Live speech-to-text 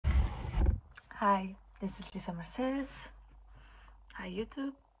Hi, this is Lisa Mercedes. Hi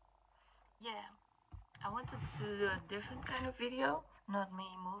YouTube. Yeah, I wanted to do a different kind of video, not me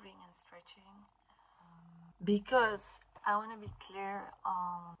moving and stretching, because I want to be clear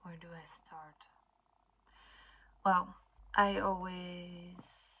on where do I start. Well, I always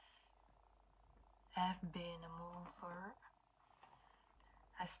have been a mover.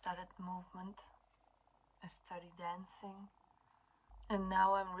 I studied movement, I studied dancing, and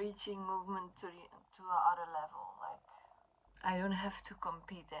now I'm reaching movement to another level. Like, I don't have to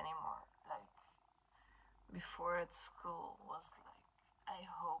compete anymore. Like, before at school was like, I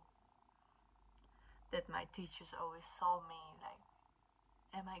hope that my teachers always saw me like,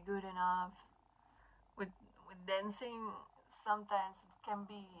 am I good enough? With dancing, sometimes it can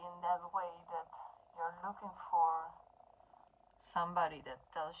be in that way that you're looking for somebody that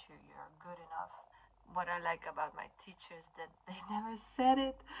tells you you're good enough. What I like about my teachers that they never said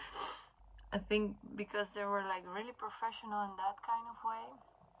it. I think because they were like really professional in that kind of way.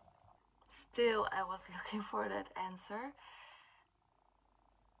 Still, I was looking for that answer.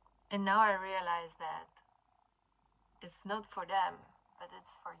 And now I realize that it's not for them, but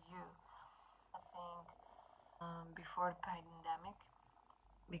it's for you. I think before the pandemic,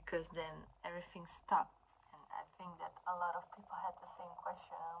 because then everything stopped. And I think that a lot of people had the same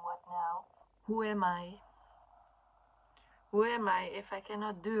question, what now? Who am I? Who am I if I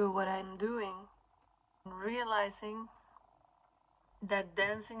cannot do what I'm doing? And realizing that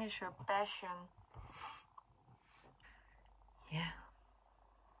dancing is your passion. Yeah.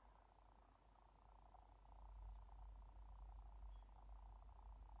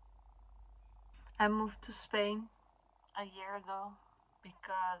 I moved to Spain a year ago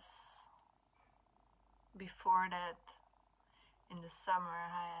because before that, in the summer,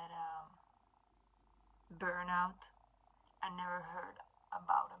 I had burnout. I never heard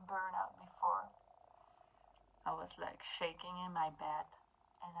about a burnout before. I was like shaking in my bed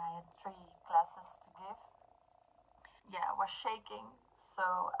and I had 3 classes to give. Yeah, I was shaking, so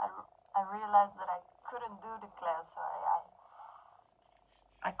I realized that I couldn't do the class, so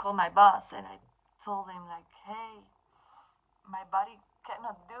I called my boss and I told him like, hey, my body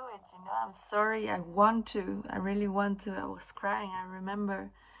cannot do it, you know, I'm sorry, I really want to. I was crying. I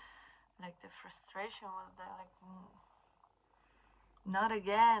remember like the frustration was there, like, not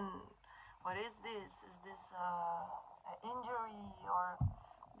again. What is this? Is this an injury, or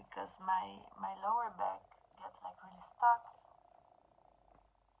because my lower back gets like really stuck?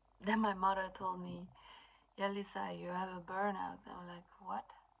 Then my mother told me, yeah, Lisa, you have a burnout. I'm like, what?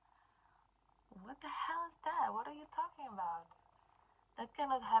 What the hell is that? What are you talking about? That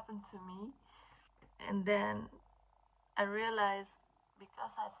cannot happen to me. And then I realized,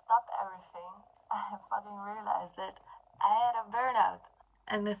 because I stopped everything, I fucking realized that I had a burnout.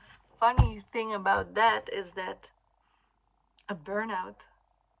 And the funny thing about that is that a burnout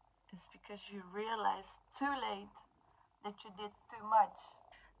is because you realize too late that you did too much.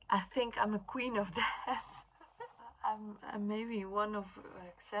 I think I'm a queen of that. I'm maybe one of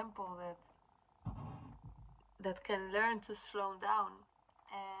example that can learn to slow down,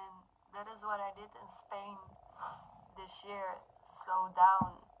 and that is what I did in Spain this year. Slow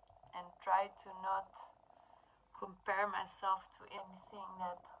down and try to not compare myself to anything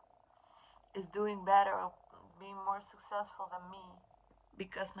that is doing better or being more successful than me,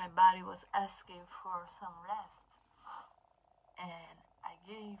 because my body was asking for some rest and I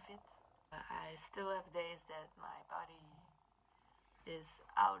gave it. I still have days that my body is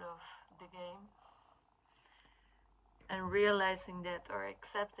out of the game, and realizing that or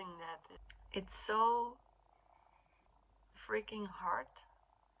accepting that it's so freaking hard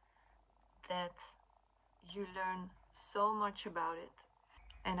that you learn so much about it.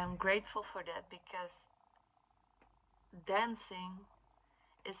 And I'm grateful for that, because dancing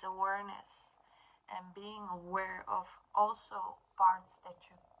is awareness, and being aware of also parts that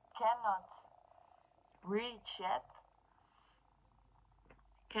you cannot reach yet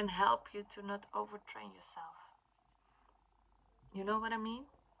can help you to not overtrain yourself. You know what I mean?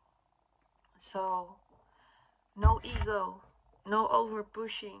 So, no ego, no over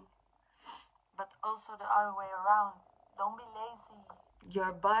pushing, but also the other way around. Don't be lazy.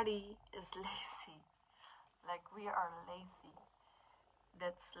 Your body is lazy. Like, we are lazy.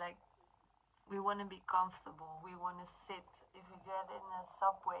 That's like, we want to be comfortable. We want to sit. If we get in a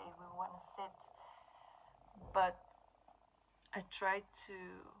subway, we want to sit. But I try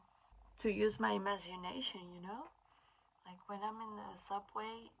to use my imagination, you know? Like, when I'm in the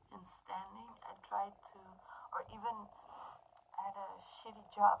subway and standing, I try to, or even I had a shitty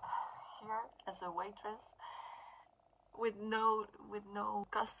job here as a waitress, with no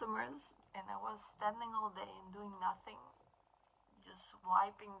customers, and I was standing all day and doing nothing, just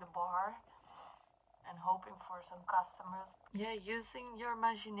wiping the bar and hoping for some customers. Yeah, using your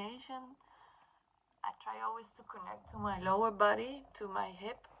imagination. I try always to connect to my lower body, to my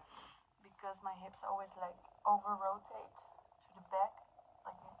hip, because my hips always like over rotate to the back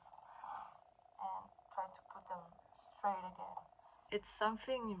like this, and try to put them straight again. It's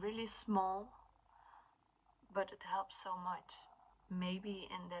something really small, but it helps so much. Maybe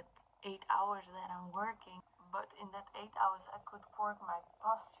in that 8 hours that I'm working, but in that 8 hours I could work my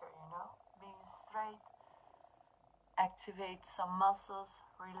posture, being straight, activate some muscles,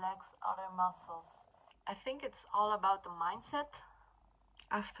 relax other muscles. I think it's all about the mindset.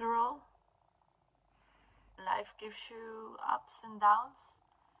 After all, life gives you ups and downs,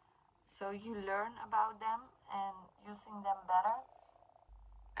 so you learn about them and using them better.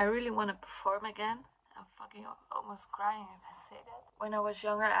 I really want to perform again. I'm fucking almost crying if I say that. When I was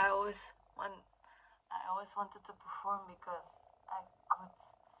younger, I always wanted to perform because I could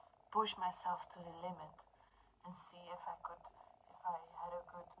push myself to the limit and see if I had a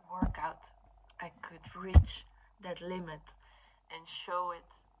good workout, I could reach that limit and show it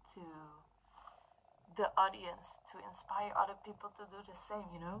to the audience, to inspire other people to do the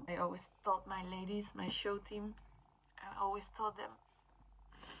same, I always told my ladies, my show team, I always told them,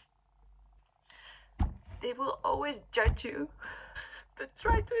 they will always judge you, but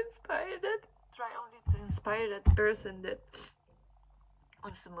try to inspire that. Try only to inspire that person that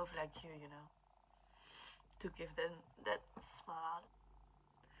wants to move like you, to give them that smile,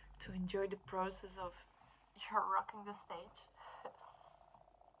 to enjoy the process of you're rocking the stage.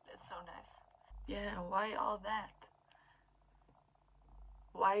 That's so nice. Yeah, why all that?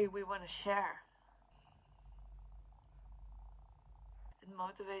 Why we want to share? It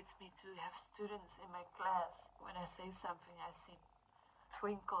motivates me to have students in my class. When I say something, I see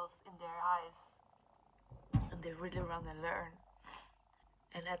twinkles in their eyes, and they really want to learn.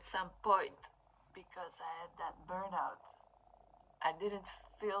 And at some point, because I had that burnout, I didn't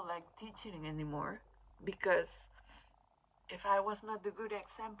feel like teaching anymore, because if I was not the good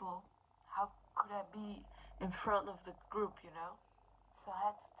example, how could I be in front of the group, So I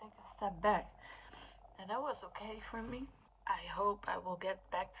had to take a step back, and that was okay for me. I hope I will get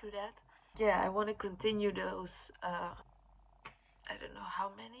back to that. Yeah, I want to continue those, I don't know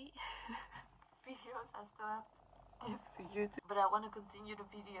how many videos I still have to give to YouTube, but I want to continue the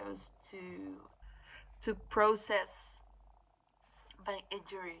videos to process my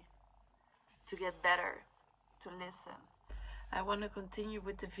injury, to get better, to listen. I want to continue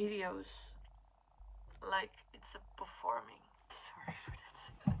with the videos like it's a performing. Sorry for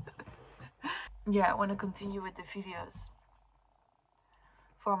that. Yeah, I want to continue with the videos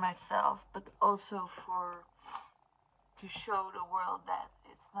for myself, but also to show the world that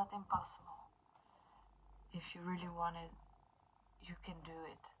it's not impossible. If you really want it, you can do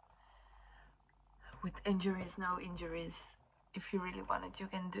it. With injuries, no injuries. If you really want it, you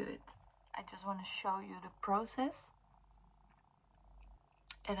can do it. I just want to show you the process,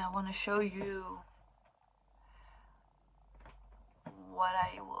 and I want to show you what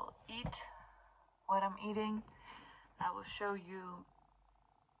I will eat, what I'm eating. I will show you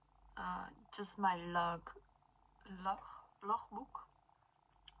just my logbook.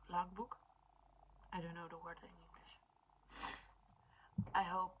 I don't know the word in English. I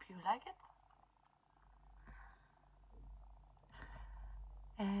hope you like it.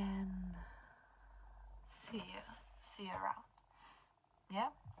 And see you around. Yeah?